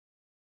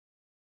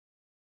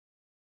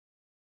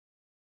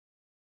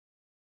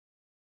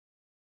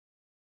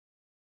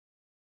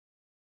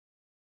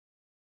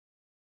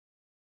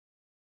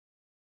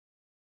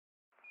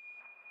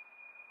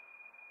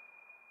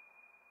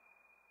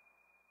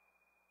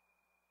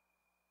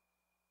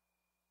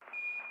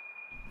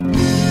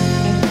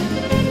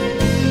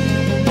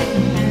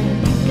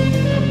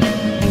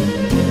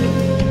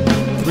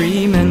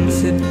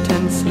sit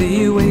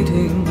tensely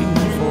waiting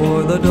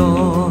for the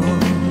dawn.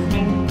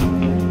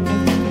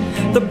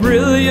 The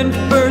brilliant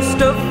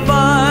burst of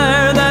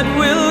fire that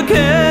will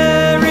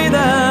carry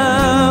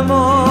them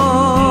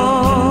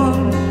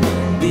on.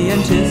 The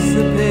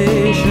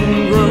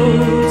anticipation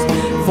grows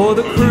for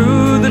the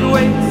crew that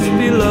waits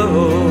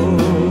below,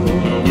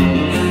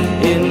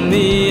 in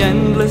the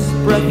endless,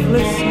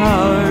 breathless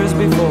hours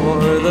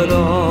before the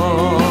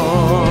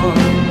dawn.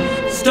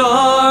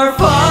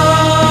 Starfire,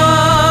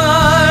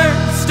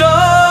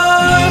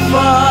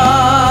 starfire,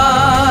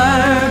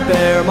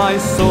 bear my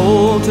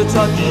soul to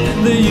touch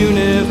the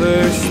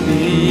universe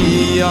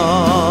beyond.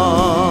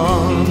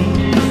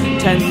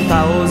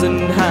 10,000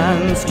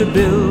 hands to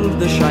build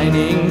the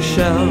shining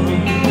shell.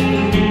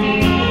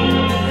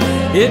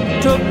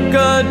 It took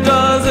a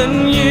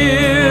dozen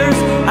years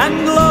and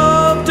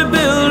love to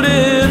build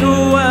it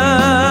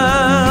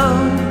well.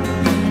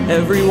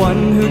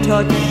 Everyone who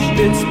touched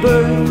its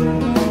birth,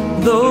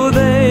 though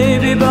they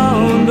be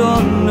bound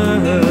on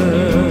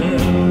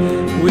earth,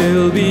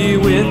 will be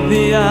with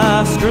the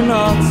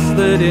astronauts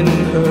that in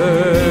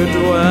her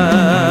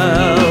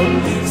dwell.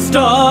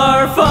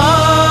 Starfire,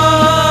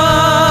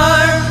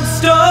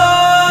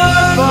 starfire,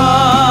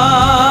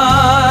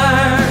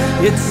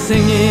 it's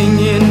singing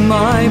in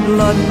my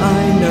blood,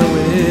 I know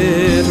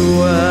it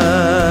well.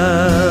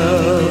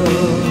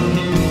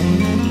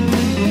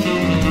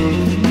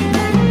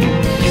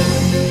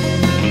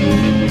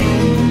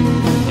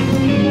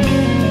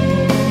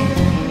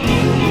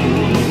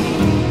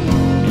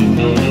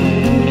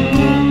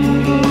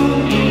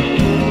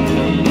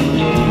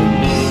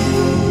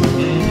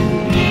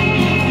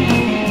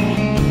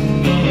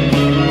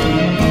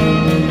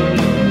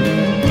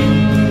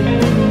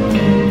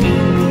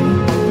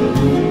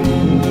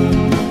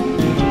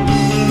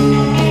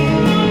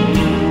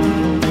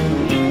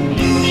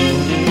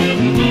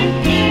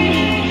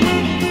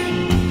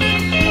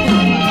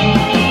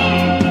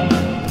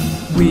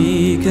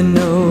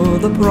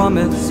 The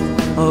promise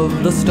of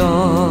the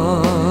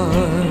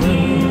stars,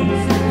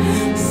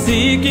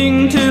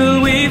 seeking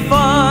till we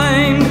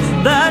find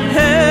that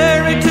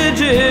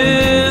heritage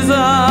is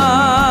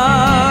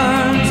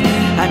ours,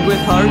 and with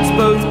hearts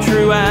both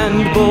true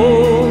and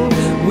bold,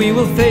 we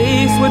will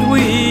face what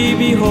we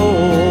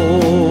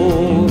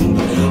behold,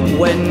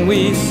 when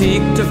we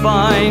seek to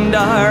find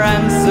our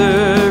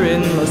answer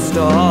in the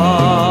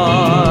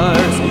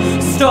stars.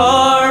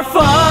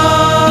 Starfire,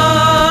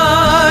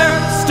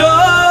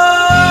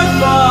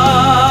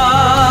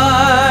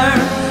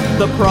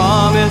 the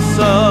promise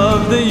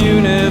of the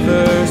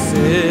universe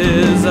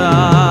is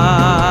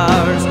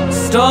ours.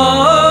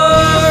 Starfire,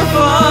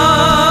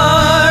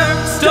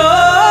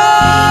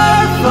 starfire,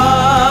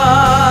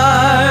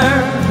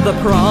 the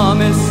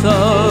promise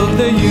of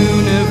the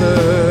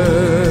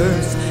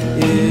universe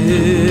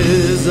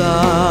is ours.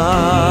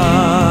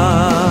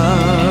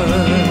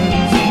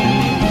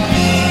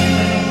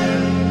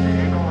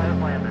 Eagle has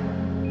landed.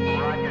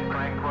 Roger,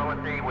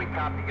 Tranquility, we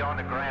copy you on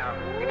the ground.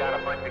 You got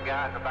a bunch of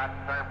guys about to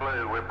turn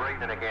blue. We're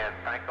breathing again.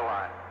 Thanks a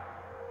lot.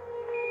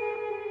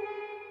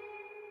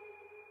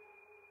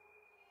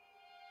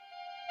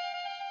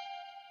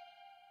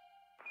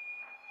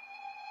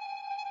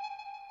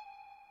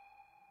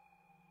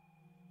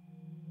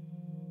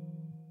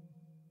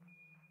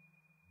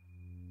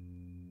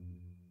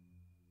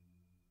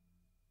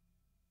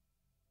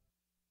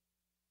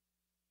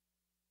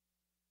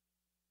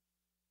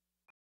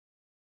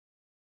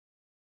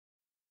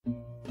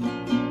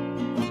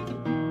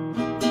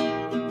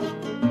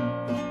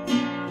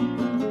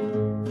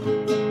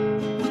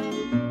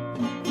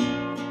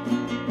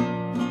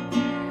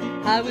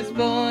 I was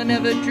born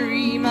of a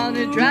dream on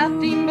a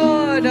drafting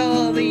board,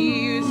 all the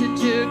years it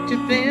took to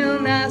fill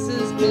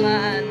NASA's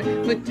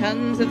plan. With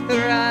tons of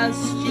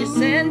thrust, you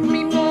sent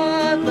me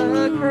forth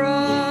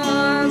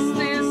across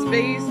this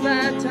space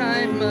that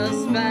time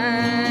must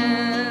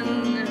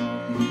span.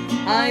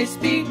 I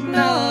speak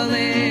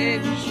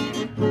knowledge,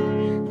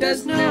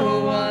 does no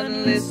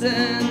one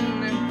listen?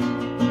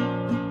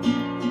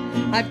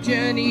 I've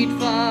journeyed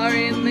far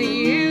in the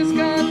years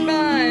gone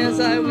by as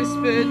I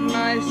whispered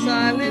my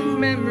silent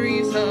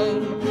memories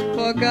home.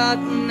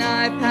 Forgotten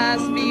I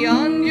passed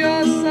beyond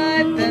your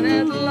sight, then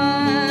at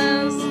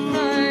last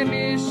my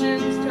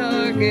mission's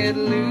target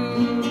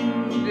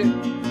loomed.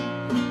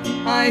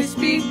 I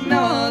speak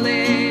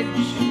knowledge,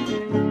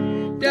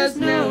 does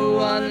no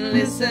one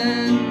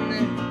listen?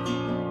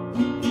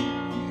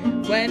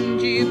 When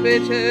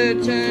Jupiter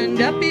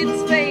turned up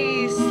its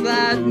face,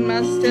 that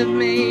must have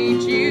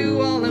made you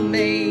all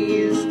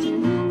amazed.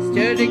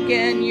 Stirred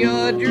again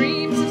your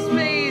dreams of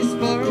space.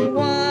 For a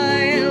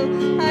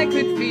while I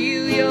could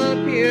feel your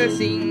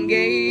piercing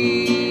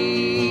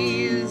gaze.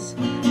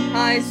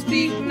 I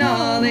speak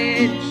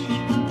knowledge,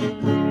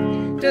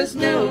 does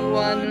no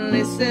one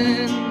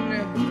listen?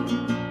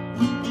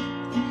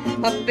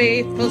 A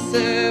faithful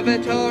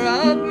servitor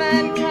of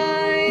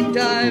mankind,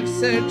 I've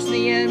searched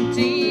the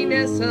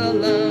emptiness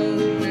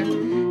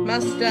alone.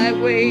 Must I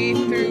wait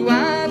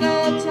throughout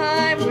all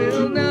time?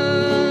 Will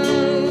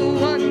no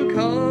one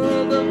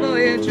call the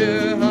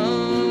Voyager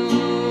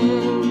home?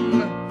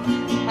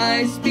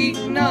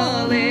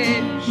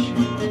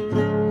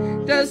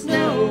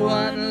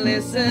 one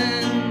listen?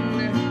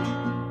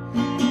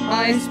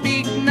 I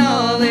speak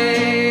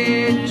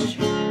knowledge,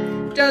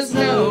 does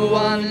no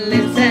one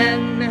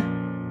listen?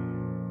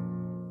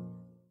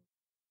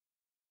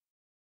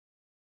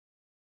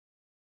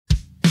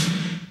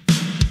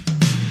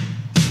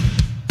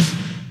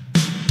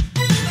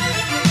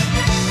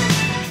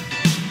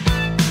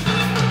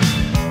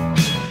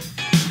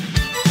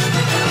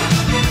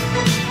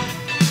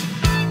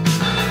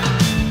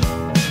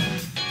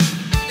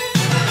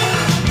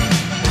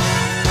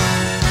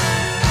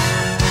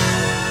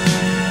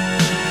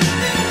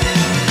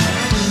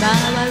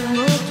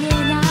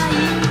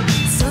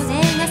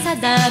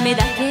ダメ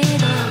だけ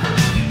ど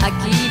諦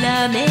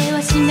め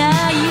はし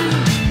ない。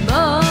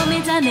もう目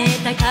覚め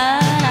たか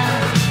ら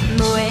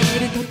燃え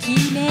ると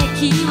きめ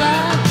きは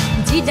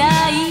時代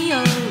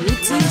を映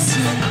し、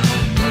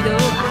色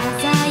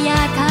鮮や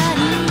か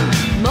に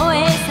燃え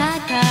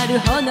盛る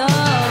炎。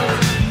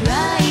暗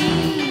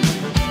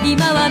い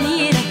今は見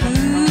えなく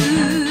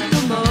と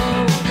も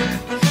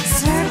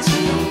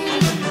Searching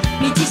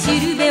道し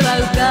るべは浮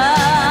か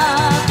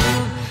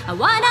ぶ。I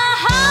wanna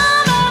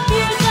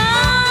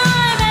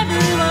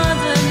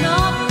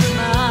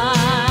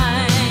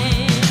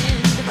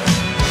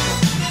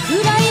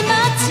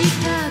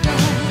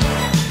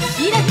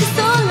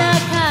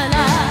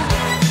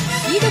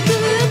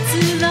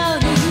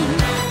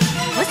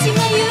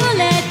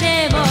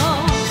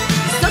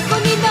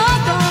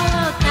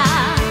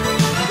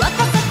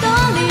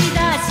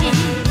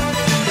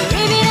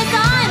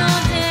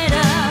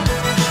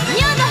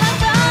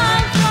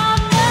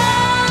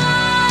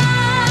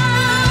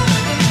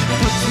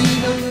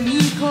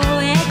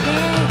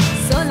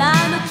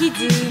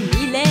見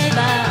れば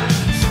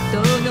人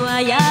の過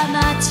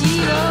ち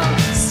を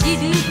知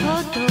るこ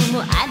とも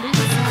ある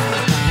さ。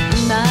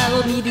今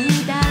を見る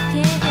だけ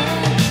で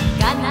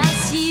悲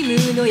しむ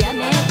のやめ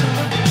て、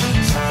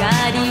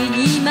光に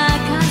任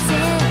せ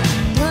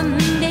飛ん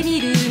でみ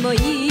るもい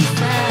いさ。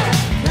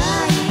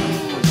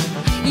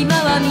今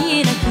は見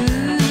えなく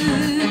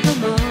と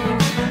も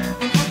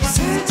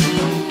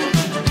Searching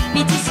道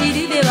し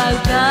るべは浮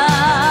か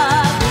ぶ。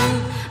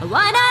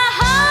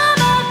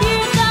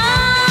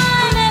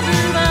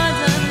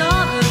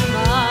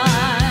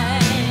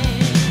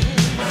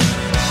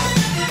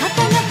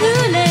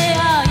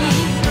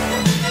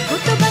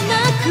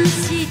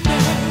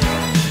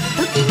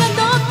時が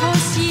残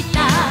した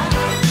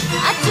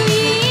熱い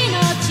命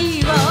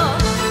を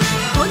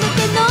この手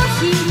の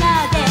ひら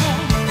で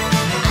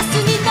明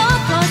日に残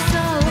そ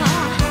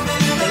う。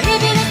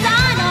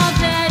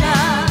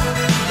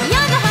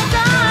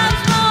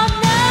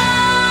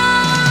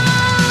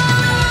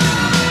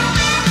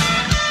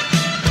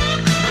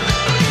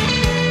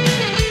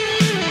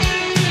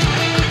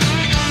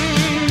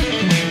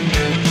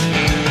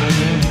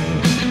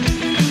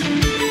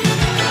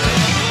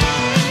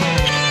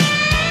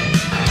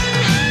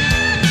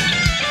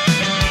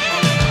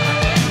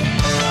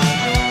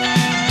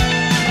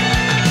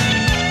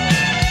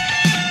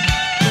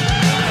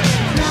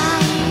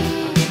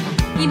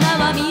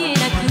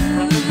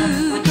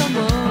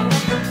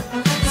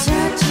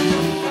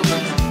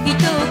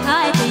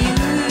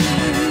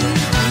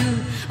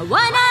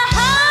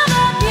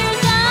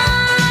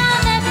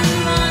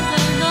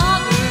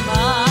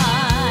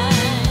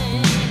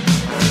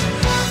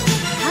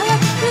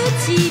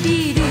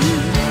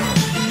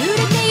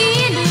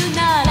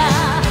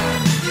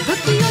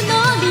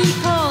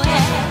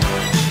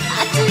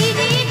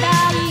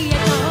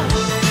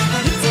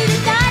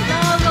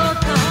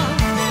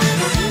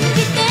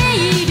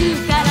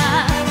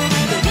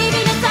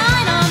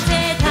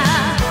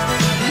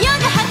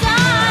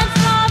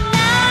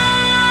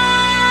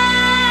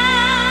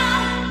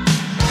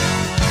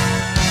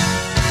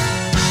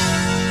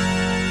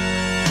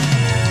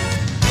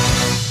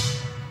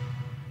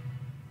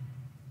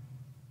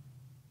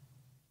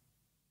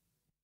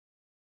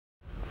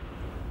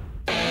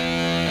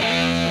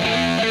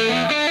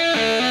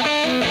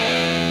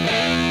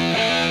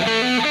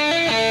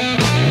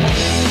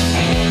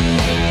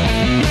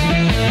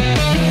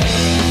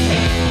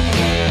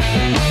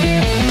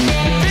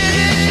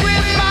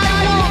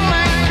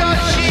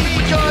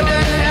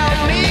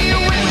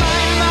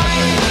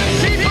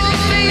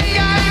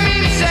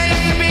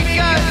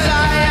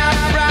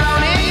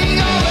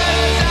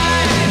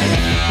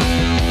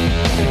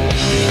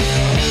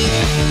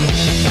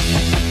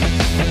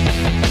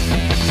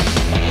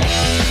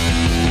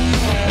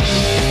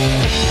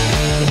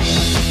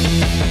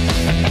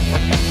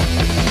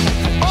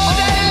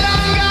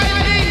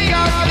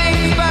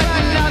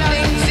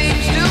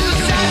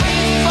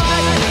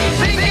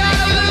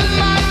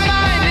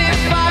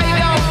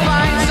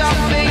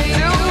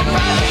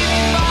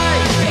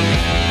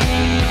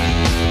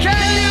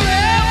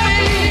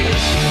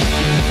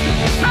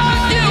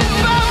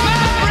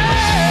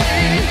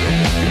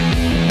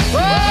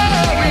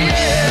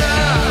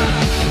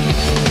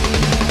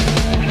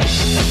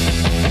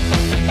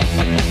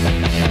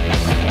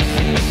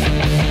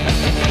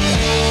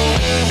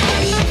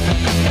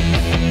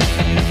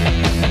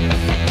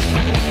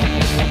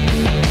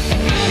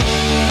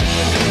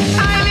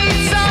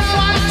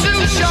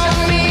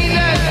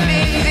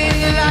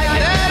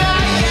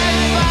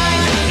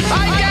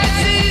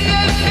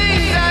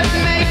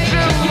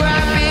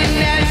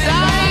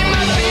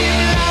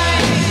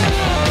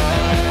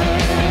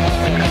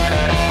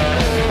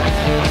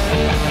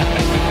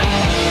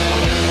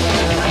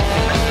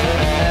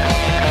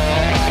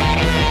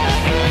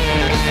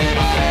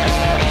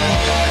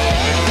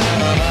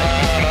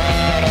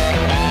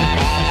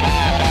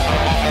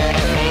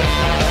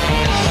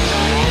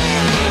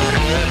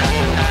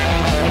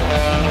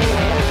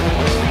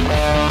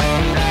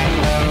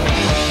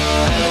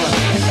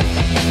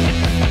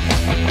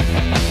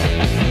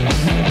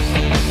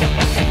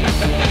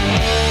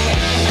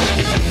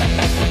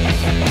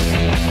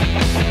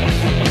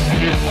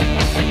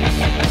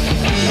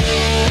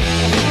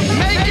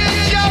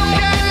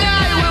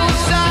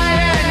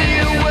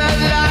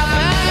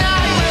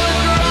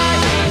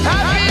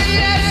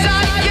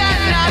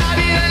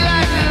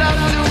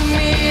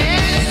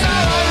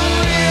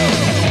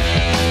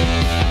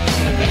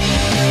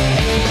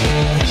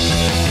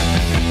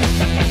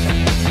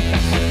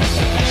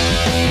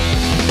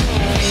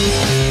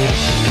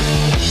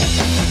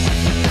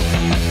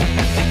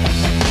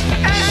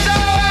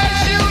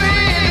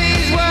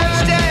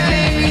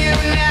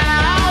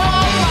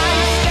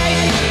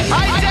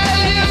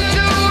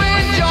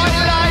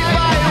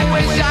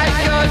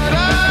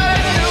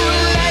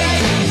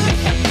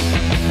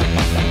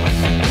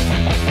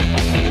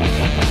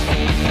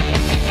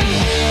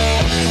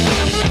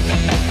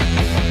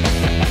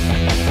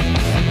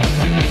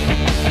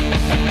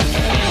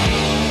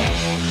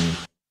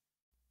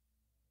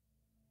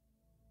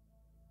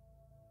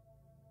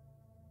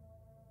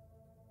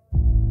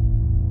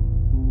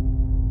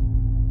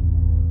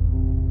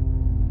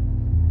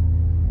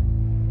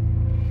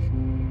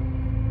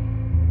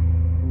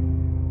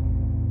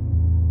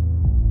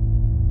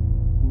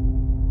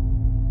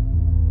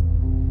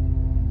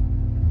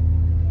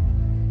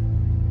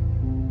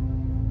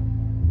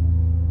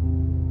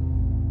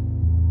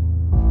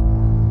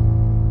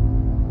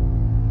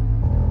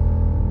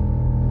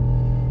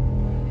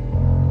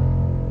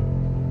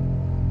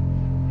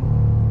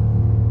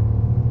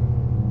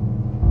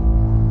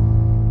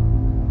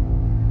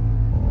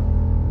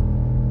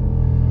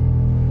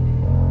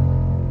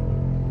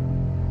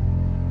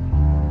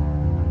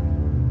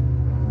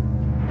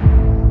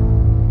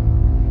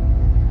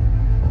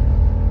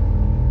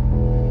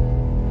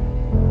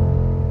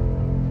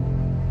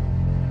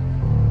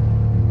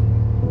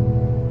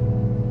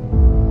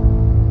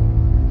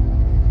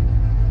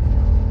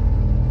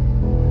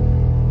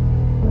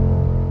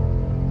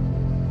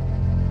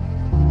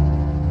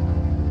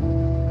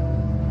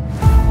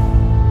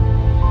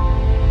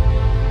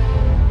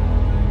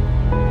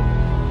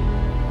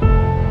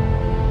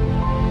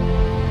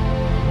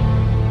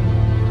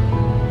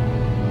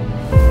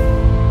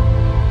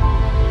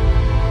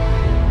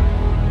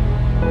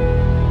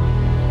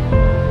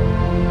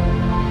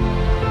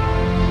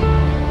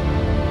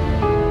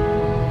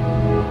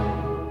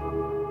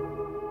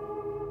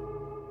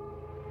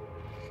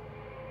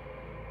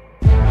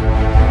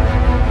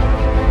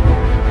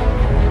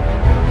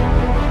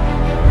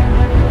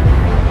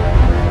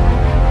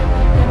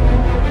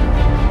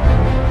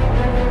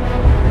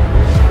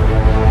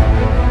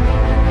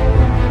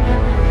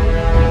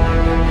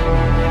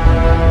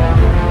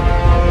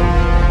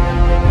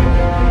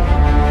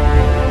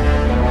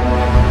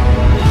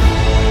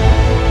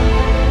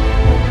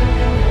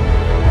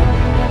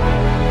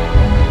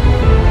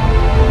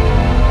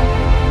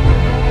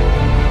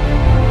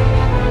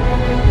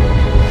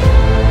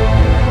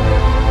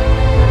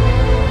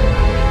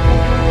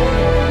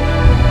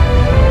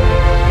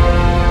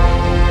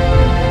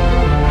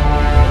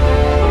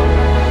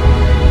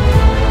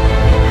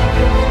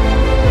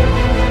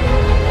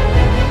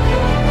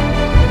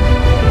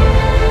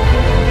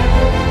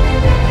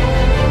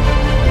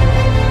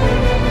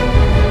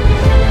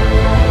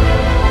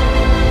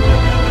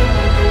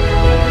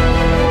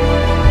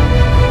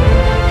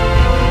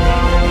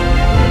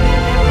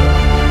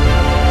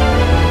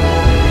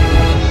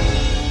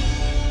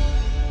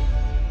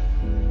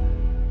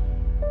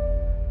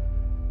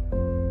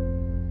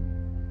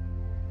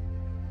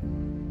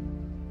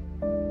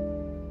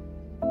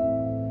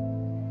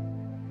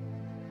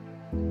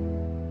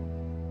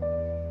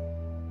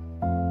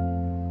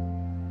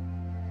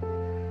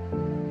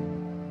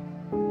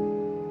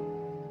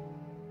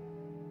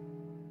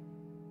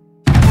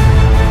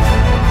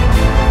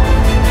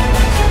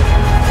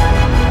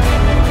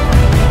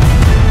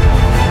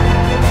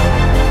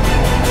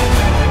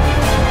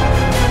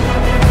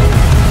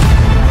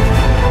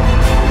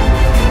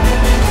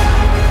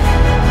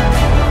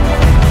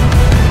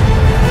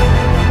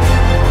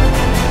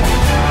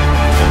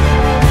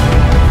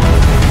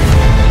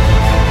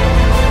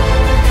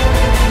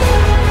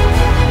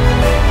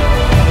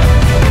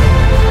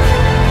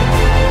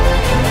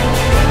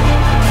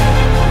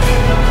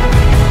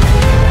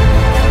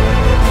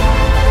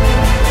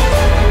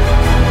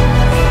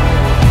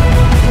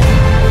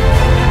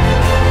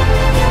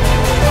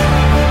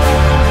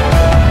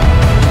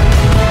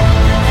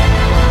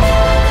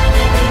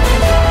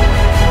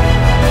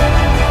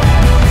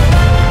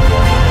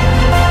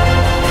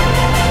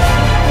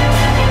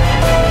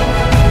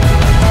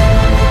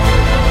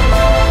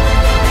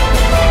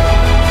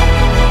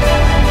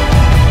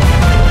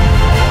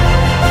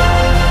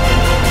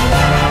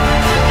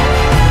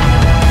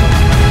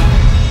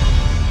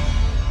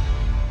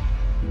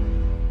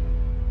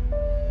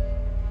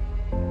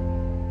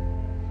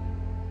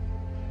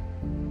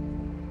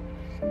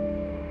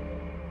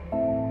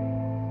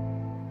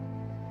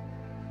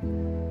Raindrops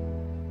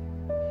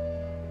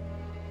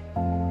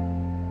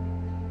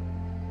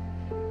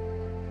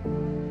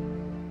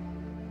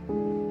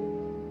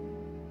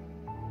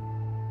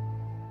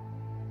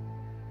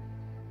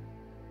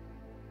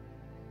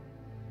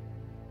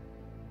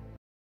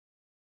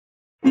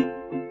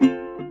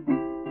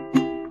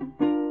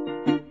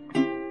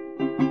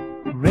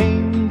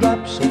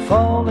are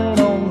falling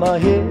on my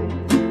head,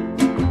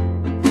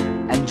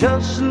 and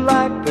just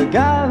like the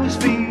guy whose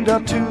feet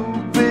are too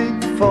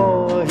big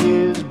for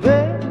his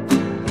bed,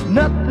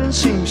 nothing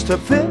seems to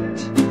fit.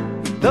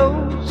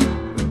 Those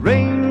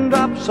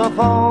raindrops are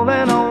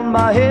falling on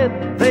my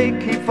head, they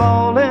keep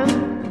falling.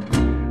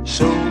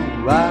 So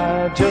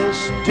I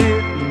just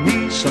did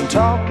me some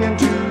talking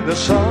to the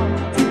sun,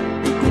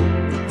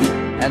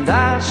 and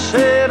I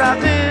said I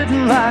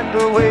didn't like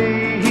the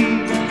way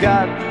he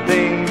got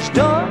things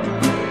done,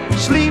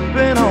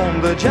 sleeping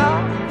on the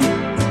job.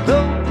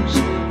 Those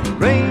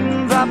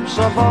raindrops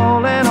are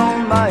falling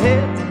on my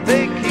head,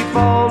 they keep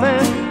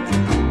falling.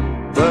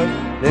 But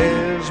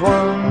there's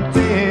one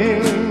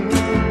thing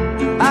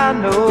I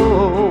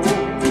know,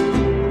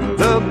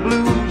 the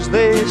blues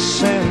they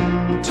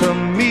send to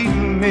meet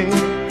me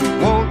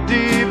won't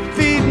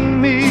defeat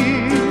me.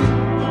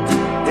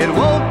 It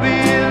won't be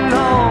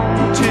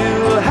long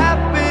till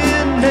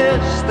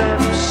happiness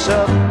steps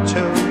up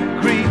to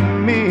greet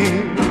me.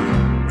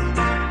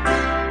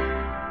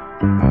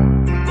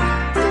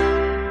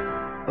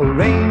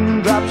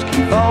 Raindrops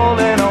keep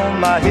falling on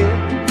my head,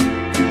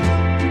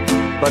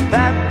 but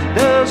that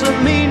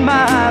doesn't mean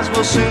my eyes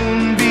will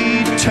soon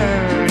be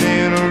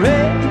turning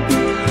red.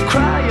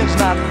 Crying's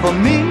not for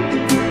me,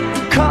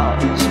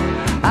 'cause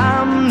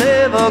I'm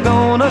never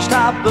gonna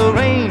stop the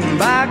rain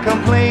by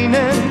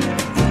complaining,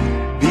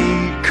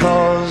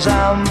 because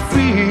I'm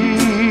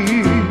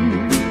free.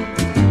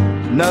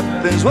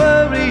 Nothing's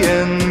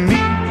worrying me.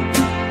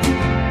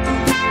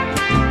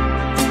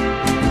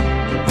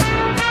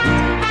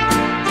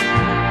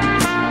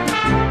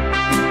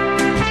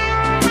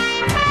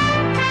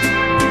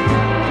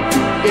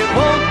 It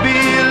won't be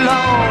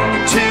long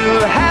till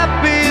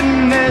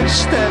happiness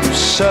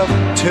steps up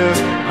to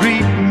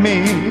greet me.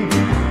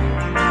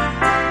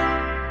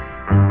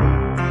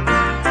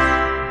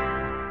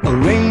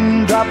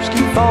 Raindrops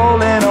keep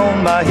falling on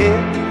my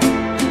head,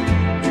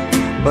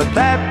 but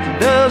that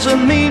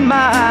doesn't mean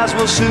my eyes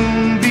will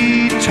soon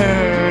be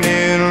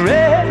turning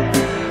red.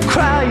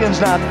 Crying's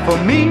not for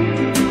me,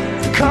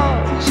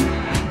 'cause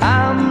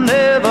I'm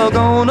never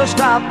gonna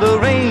stop the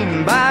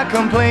rain by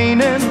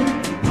complaining,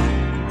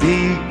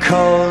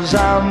 because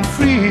I'm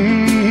free.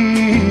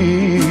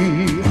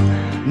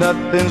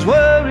 Nothing's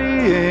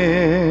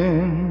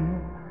worrying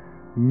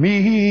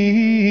me.